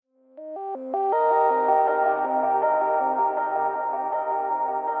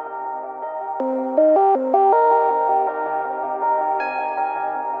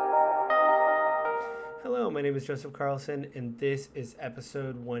is Joseph Carlson, and this is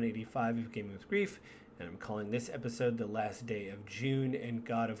episode 185 of Gaming with Grief, and I'm calling this episode The Last Day of June and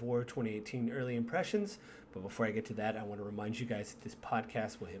God of War 2018 Early Impressions. But before I get to that, I want to remind you guys that this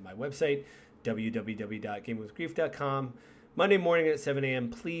podcast will hit my website, www.gamingwithgrief.com, Monday morning at 7 a.m.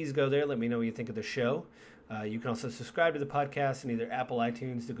 Please go there. Let me know what you think of the show. You can also subscribe to the podcast in either Apple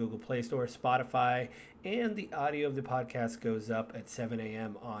iTunes, the Google Play Store, Spotify, and the audio of the podcast goes up at 7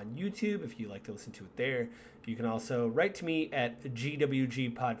 a.m. on YouTube if you like to listen to it there. You can also write to me at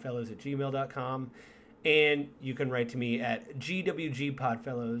gwgpodfellows@gmail.com, and you can write to me at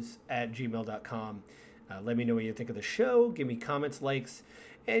gwgpodfellows@gmail.com. Let me know what you think of the show. Give me comments, likes,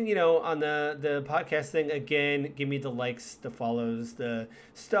 and, you know, on the podcast thing, again, give me the likes, the follows, the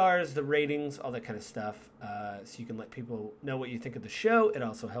stars, the ratings, all that kind of stuff, so you can let people know what you think of the show. It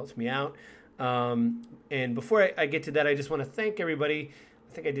also helps me out. And before I get to that, I just want to thank everybody.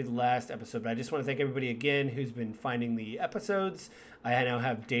 I think I did last episode, but I just want to thank everybody again who's been finding the episodes. I now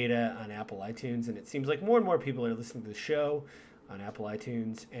have data on Apple iTunes, and it seems like more and more people are listening to the show on Apple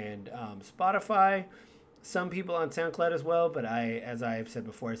iTunes and Spotify. Some people on SoundCloud as well, but as I have said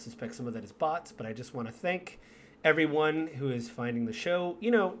before, I suspect some of that is bots. But I just want to thank everyone who is finding the show.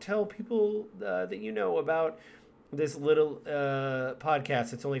 You know, tell people that you know about this little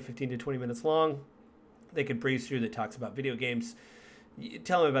podcast. It's only 15 to 20 minutes long. They could breeze through that talks about video games.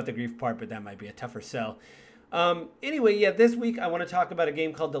 Tell them about the grief part, but that might be a tougher sell. Anyway, yeah, this week I want to talk about a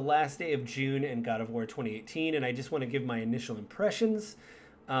game called The Last Day of June and God of War 2018, and I just want to give my initial impressions.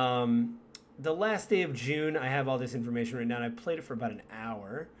 The Last Day of June, I have all this information right now, and I played it for about an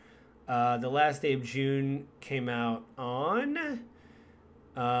hour. The Last Day of June came out on...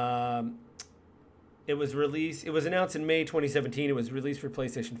 it was announced in May 2017. It was released for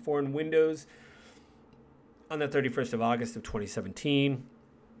PlayStation 4 and Windows on the 31st of August of 2017.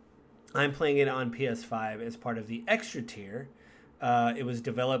 I'm playing it on PS5 as part of the extra tier. It was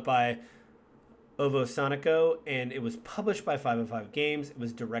developed by Ovo Sonico, and it was published by 505 Games. It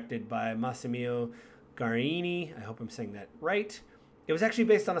was directed by Massimio Guarini. I hope I'm saying that right. It was actually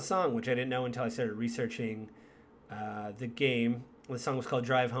based on a song, which I didn't know until I started researching the game. The song was called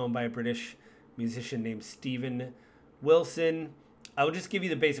Drive Home by a British musician named Stephen Wilson. I will just give you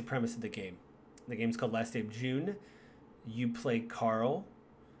the basic premise of the game. The game's called Last Day of June. You play Carl.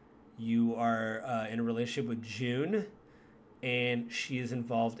 You are in a relationship with June, and she is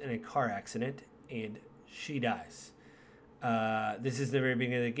involved in a car accident, and she dies. This is the very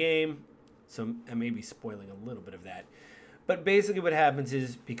beginning of the game, so I may be spoiling a little bit of that. But basically what happens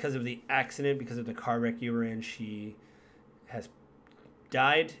is, because of the accident, because of the car wreck you were in, she has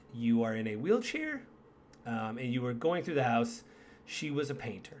died. You are in a wheelchair, and you were going through the house. She was a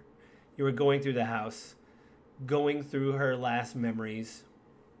painter. You were going through the house, going through her last memories.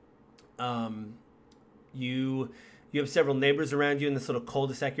 You have several neighbors around you in this little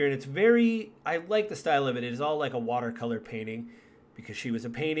cul-de-sac here, and I like the style of it. It is all like a watercolor painting because she was a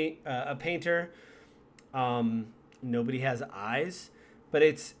painter. Nobody has eyes, but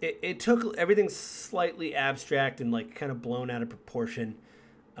it took everything slightly abstract and like kind of blown out of proportion,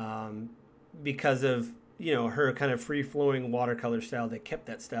 because of, you know, her kind of free-flowing watercolor style. They kept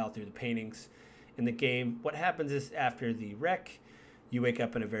that style through the paintings in the game. What happens is, after the wreck, you wake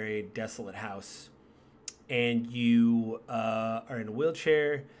up in a very desolate house, and you are in a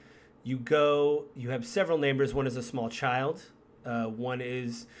wheelchair. You have several neighbors. One is a small child. One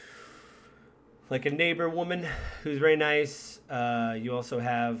is like a neighbor woman who's very nice. You also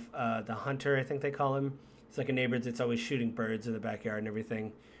have the hunter, I think they call him. It's like a neighbor that's always shooting birds in the backyard and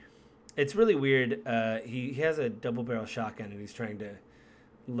everything. It's really weird. He has a double-barrel shotgun, and he's trying to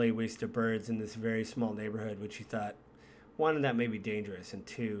lay waste to birds in this very small neighborhood, which he thought, one, that may be dangerous, and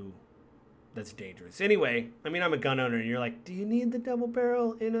two, that's dangerous. Anyway, I mean, I'm a gun owner, and you're like, do you need the double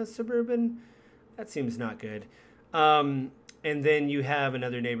barrel in a Suburban? That seems not good. And then you have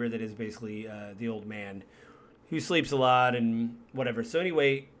another neighbor that is basically the old man who sleeps a lot and whatever. So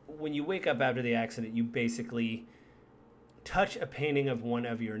anyway, when you wake up after the accident, you basically touch a painting of one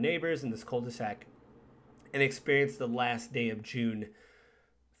of your neighbors in this cul-de-sac and experience the last day of June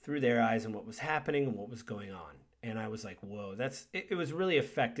through their eyes and what was happening and what was going on. And I was like, whoa, it was really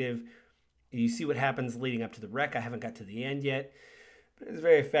effective. You see what happens leading up to the wreck. I haven't got to the end yet, but it's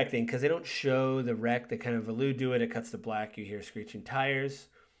very affecting because they don't show the wreck. They kind of allude to it. It cuts to black. You hear screeching tires.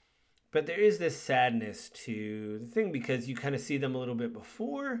 But there is this sadness to the thing because you kind of see them a little bit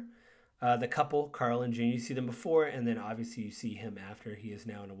before. The couple, Carl and June, you see them before, and then obviously you see him after. He is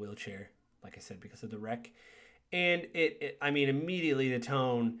now in a wheelchair, like I said, because of the wreck. And immediately the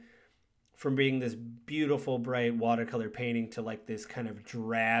tone from being this beautiful, bright watercolor painting to like this kind of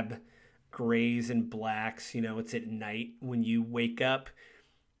drab, grays and blacks. You know, it's at night when you wake up.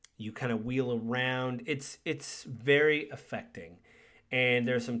 You kind of wheel around. It's very affecting. And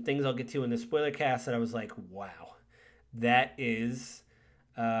there's some things I'll get to in the spoiler cast that I was like, wow, that is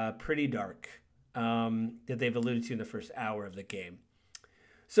pretty dark, that they've alluded to in the first hour of the game.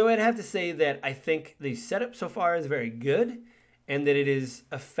 So I'd have to say that I think the setup so far is very good and that it is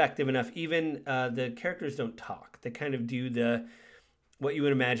effective enough. Even the characters don't talk. They kind of do what you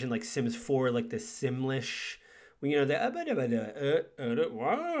would imagine like Sims 4, like the Simlish, you know,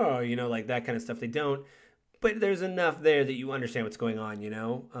 wow, you know, like that kind of stuff. They don't. But there's enough there that you understand what's going on, you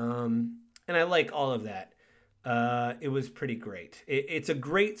know? And I like all of that. It was pretty great. It's a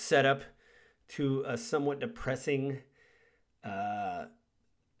great setup to a somewhat depressing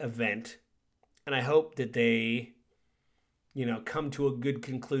event. And I hope that they, you know, come to a good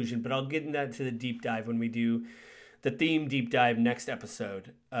conclusion. But I'll get into that to the deep dive when we do the theme deep dive next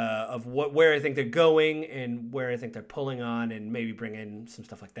episode of where I think they're going and where I think they're pulling on and maybe bring in some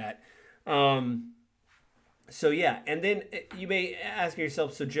stuff like that. So yeah, and then you may ask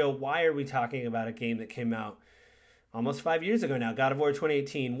yourself, so Joe, why are we talking about a game that came out almost 5 years ago now, God of War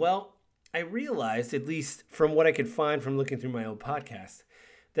 2018? Well, I realized, at least from what I could find from looking through my old podcast,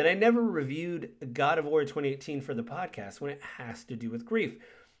 that I never reviewed God of War 2018 for the podcast when it has to do with grief.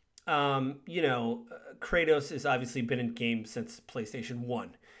 You know, Kratos has obviously been in games since PlayStation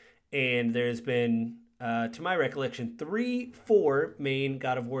 1, and there's been... to my recollection, 4 main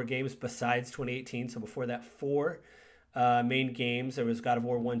God of War games besides 2018. So before that, 4 main games. There was God of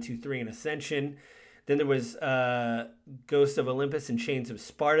War 1, 2, 3, and Ascension. Then there was Ghost of Olympus and Chains of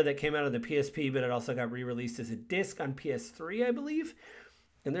Sparta that came out of the PSP, but it also got re-released as a disc on PS3, I believe.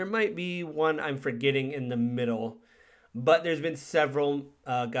 And there might be one I'm forgetting in the middle. But there's been several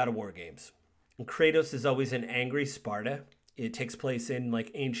God of War games. And Kratos is always an angry Sparta. It takes place in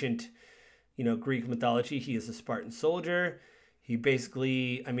like ancient... you know, Greek mythology. He is a Spartan soldier. He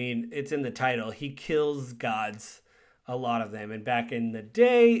basically, I mean, it's in the title. He kills gods, a lot of them. And back in the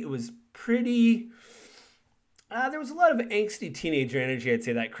day, it was pretty... there was a lot of angsty teenager energy, I'd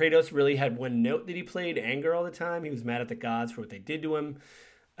say that. Kratos really had one note that he played, anger all the time. He was mad at the gods for what they did to him.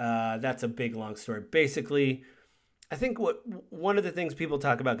 That's a big, long story. Basically, I think one of the things people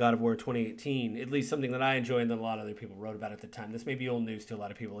talk about God of War 2018, at least something that I enjoy and that a lot of other people wrote about at the time, this may be old news to a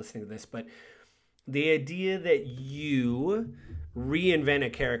lot of people listening to this, but the idea that you reinvent a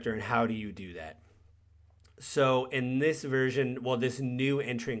character and how do you do that? So in this version, well, this new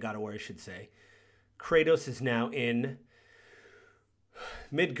entry in God of War, I should say, Kratos is now in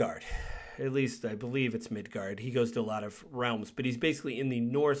Midgard. At least I believe it's Midgard. He goes to a lot of realms, but he's basically in the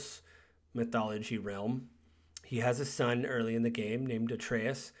Norse mythology realm. He has a son early in the game named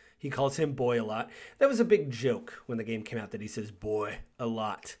Atreus. He calls him boy a lot. That was a big joke when the game came out that he says boy a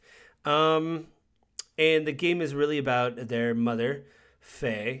lot. And the game is really about their mother,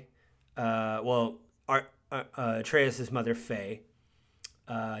 Faye. Atreus' mother, Faye,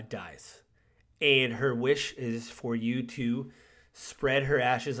 dies. And her wish is for you to spread her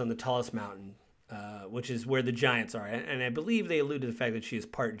ashes on the tallest mountain, which is where the giants are. And I believe they allude to the fact that she is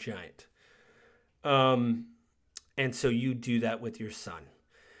part giant. And so you do that with your son.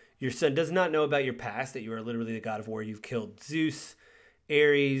 Your son does not know about your past, that you are literally the God of War. You've killed Zeus,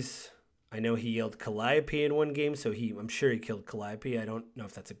 Ares. I know he yelled Calliope in one game, so I'm sure he killed Calliope. I don't know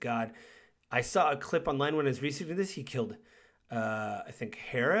if that's a god. I saw a clip online when I was researching this. He killed, I think,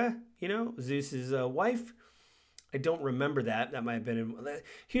 Hera, you know, Zeus's wife. I don't remember that. That might have been in...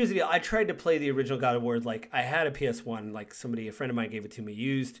 Here's the deal. I tried to play the original God of War. Like, I had a PS1, like a friend of mine gave it to me,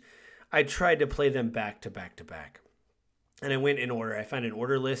 used. I tried to play them back to back to back. And I went in order. I found an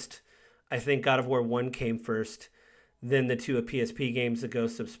order list. I think God of War 1 came first. Then the 2 PSP games, The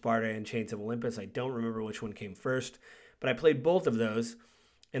Ghost of Sparta and Chains of Olympus. I don't remember which one came first. But I played both of those.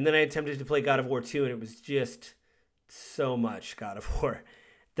 And then I attempted to play God of War 2, and it was just so much God of War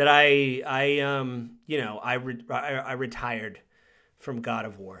that I retired from God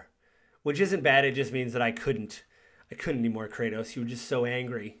of War. Which isn't bad. It just means that I couldn't anymore, Kratos. You were just so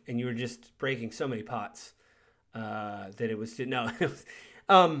angry, and you were just breaking so many pots that it was no.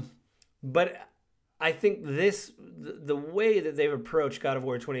 But I think the way that they've approached God of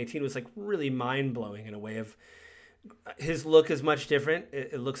War 2018 was like really mind blowing in a way of his look is much different.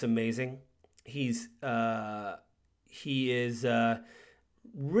 It looks amazing. He is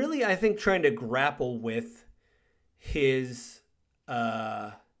really, I think, trying to grapple with his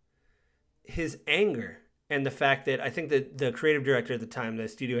anger. And the fact that I think that the creative director at the time, the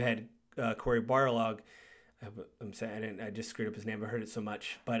studio head, Cory Barlog, I'm saying I just screwed up his name. I heard it so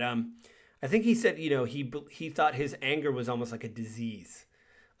much, but I think he said, you know, he thought his anger was almost like a disease,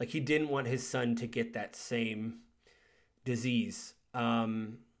 Like he didn't want his son to get that same disease.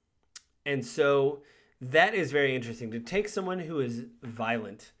 And so that is very interesting to take someone who is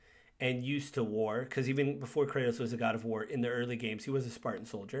violent and used to war, because even before Kratos was a god of war in the early games, he was a Spartan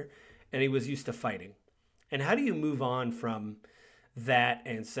soldier and he was used to fighting. And how do you move on from that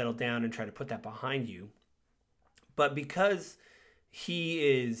and settle down and try to put that behind you? But because he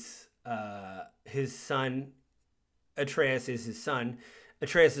is his son, Atreus is his son,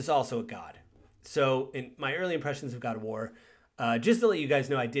 Atreus is also a god. So in my early impressions of God of War, just to let you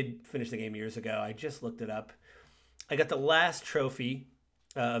guys know, I did finish the game years ago. I just looked it up. I got the last trophy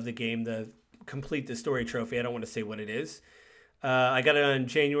of the game, the complete the story trophy. I don't want to say what it is. I got it on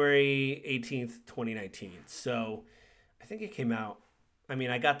January 18th, 2019. So I think it came out. I mean,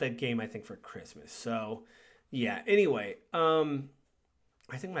 I got the game, I think, for Christmas. So yeah, anyway,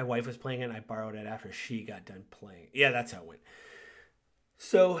 I think my wife was playing it and I borrowed it after she got done playing. Yeah, that's how it went.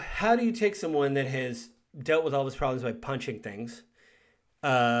 So how do you take someone that has dealt with all these problems by punching things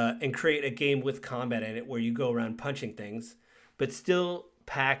and create a game with combat in it where you go around punching things, but still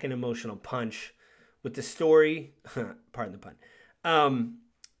pack an emotional punch with the story, pardon the pun,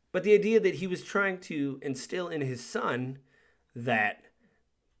 but the idea that he was trying to instill in his son that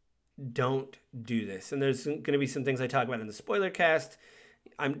don't do this. And there's going to be some things I talk about in the spoiler cast.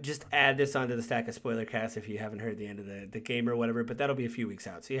 I'm just add this onto the stack of spoiler cast if you haven't heard the end of the game or whatever, but that'll be a few weeks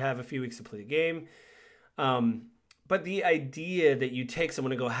out. So you have a few weeks to play the game. But the idea that you take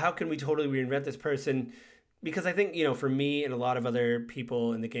someone and go, how can we totally reinvent this person? Because I think, for me and a lot of other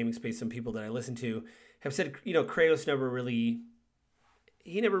people in the gaming space, some people that I listen to have said, Kratos never really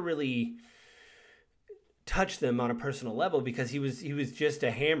touched them on a personal level because he was just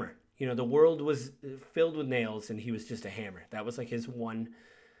a hammer. The world was filled with nails and he was just a hammer. That was like his one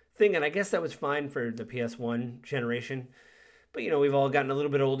thing. And I guess that was fine for the PS1 generation. But, we've all gotten a little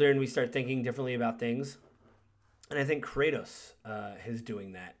bit older and we start thinking differently about things. And I think Kratos is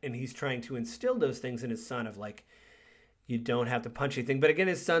doing that. And he's trying to instill those things in his son of like, you don't have to punch anything. But again,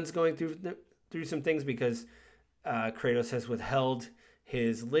 his son's going through some things because Kratos has withheld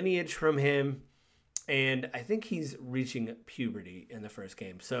his lineage from him. And I think he's reaching puberty in the first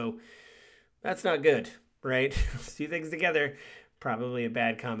game. So that's not good, right? Two things together, probably a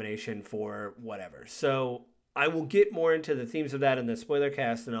bad combination for whatever. So I will get more into the themes of that in the spoiler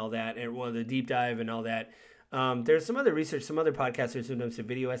cast and all that, and the deep dive and all that. There's some other research, some other podcasters who've done some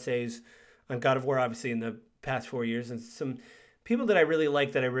video essays on God of War, obviously, in the past 4 years, and some people that I really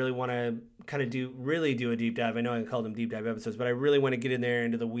like that I really want to kind of do a deep dive. I know I call them deep dive episodes, but I really want to get in there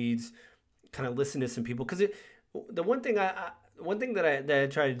into the weeds, kind of listen to some people, because the one thing that I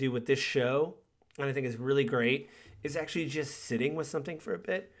try to do with this show, and I think is really great, is actually just sitting with something for a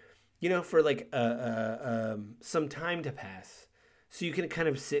bit, for like some time to pass, so you can kind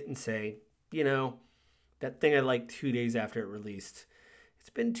of sit and say, that thing I liked 2 days after it released. It's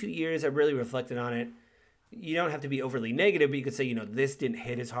been 2 years. I really reflected on it. You don't have to be overly negative, but you could say, this didn't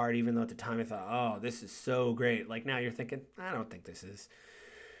hit as hard, even though at the time I thought, oh, this is so great. Like now you're thinking, I don't think this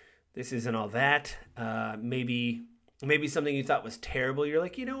isn't all that. Maybe something you thought was terrible. You're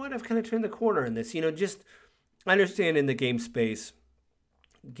like, you know what? I've kind of turned the corner in this. Just I understand in the game space,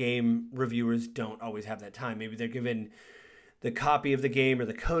 game reviewers don't always have that time. Maybe they're given the copy of the game or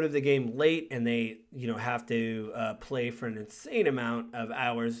the code of the game late, and they have to play for an insane amount of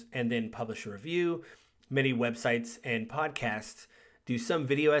hours and then publish a review. Many websites and podcasts do some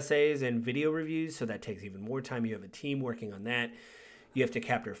video essays and video reviews, so that takes even more time. You have a team working on that. You have to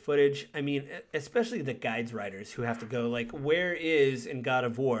capture footage. I mean, especially the guides writers who have to go like, where is in God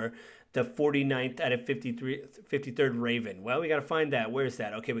of War the 49th out of 53rd Raven? Well, we got to find that. Where's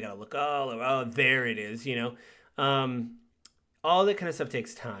that? Okay, we got to look. Oh, there it is, all that kind of stuff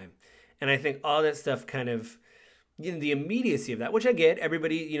takes time. And I think all that stuff kind of, the immediacy of that, which I get.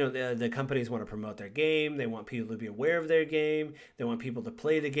 Everybody, the companies want to promote their game. They want people to be aware of their game. They want people to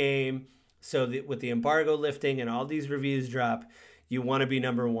play the game. So with the embargo lifting and all these reviews drop, you want to be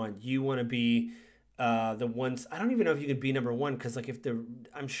number one. You want to be the ones. I don't even know if you can be number one because, like,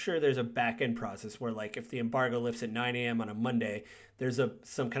 I'm sure there's a back end process where, like, if the embargo lifts at 9 a.m. on a Monday, there's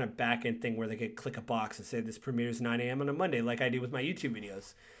some kind of back end thing where they could click a box and say this premieres 9 a.m. on a Monday, like I do with my YouTube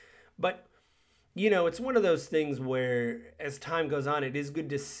videos. But it's one of those things where, as time goes on, it is good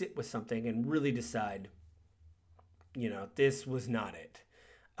to sit with something and really decide, this was not it.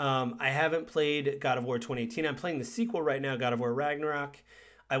 I haven't played God of War 2018. I'm playing the sequel right now, God of War Ragnarok.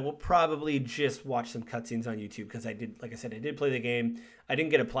 I will probably just watch some cutscenes on YouTube because I did play the game. I didn't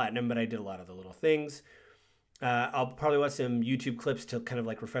get a platinum, but I did a lot of the little things. I'll probably watch some YouTube clips to kind of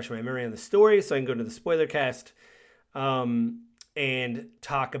like refresh my memory on the story so I can go to the spoiler cast. and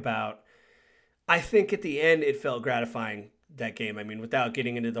talk about, I think at the end it felt gratifying, that game. I mean, without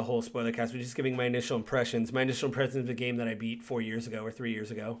getting into the whole spoiler cast, but just giving my initial impressions. My initial impressions of the game that I beat 4 years ago or 3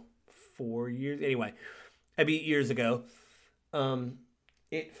 years ago. 4 years? Anyway, I beat years ago.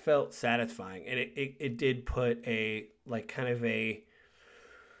 It felt satisfying, and it did put a, like, kind of a,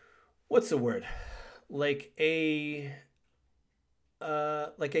 what's the word? Like a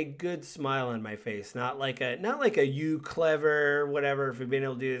good smile on my face, not like a you clever whatever for being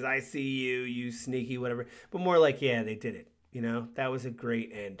able to do this, I see you, you sneaky whatever, but more like, yeah, they did it. That was a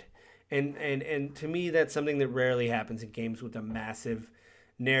great end, and to me that's something that rarely happens in games with a massive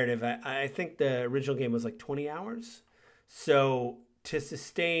narrative. I think the original game was like 20 hours, so to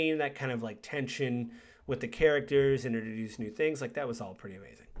sustain that kind of like tension with the characters and introduce new things, like that was all pretty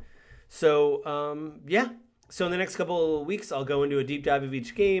amazing. So yeah. So in the next couple of weeks, I'll go into a deep dive of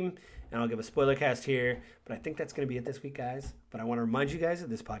each game, and I'll give a spoiler cast here. But I think that's going to be it this week, guys. But I want to remind you guys that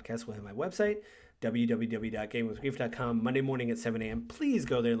this podcast will hit my website, www.gamewithgrief.com, Monday morning at 7 a.m. Please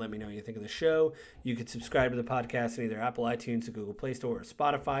go there and let me know what you think of the show. You can subscribe to the podcast on either Apple iTunes, the Google Play Store, or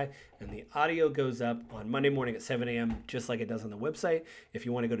Spotify, and the audio goes up on Monday morning at 7 a.m. just like it does on the website. If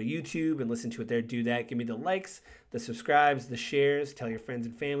you want to go to YouTube and listen to it there, do that. Give me the likes, the subscribes, the shares. Tell your friends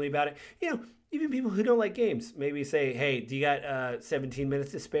and family about it. Even people who don't like games, maybe say, hey, do you got 17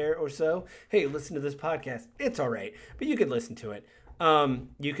 minutes to spare or so? Hey, listen to this podcast. It's all right, but you can listen to it.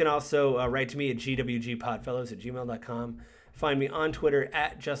 You can also write to me at gwgpodfellows@gmail.com. Find me on Twitter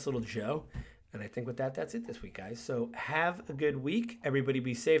at justlittlejoe. And I think with that, that's it this week, guys. So have a good week. Everybody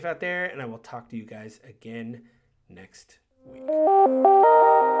be safe out there, and I will talk to you guys again next week.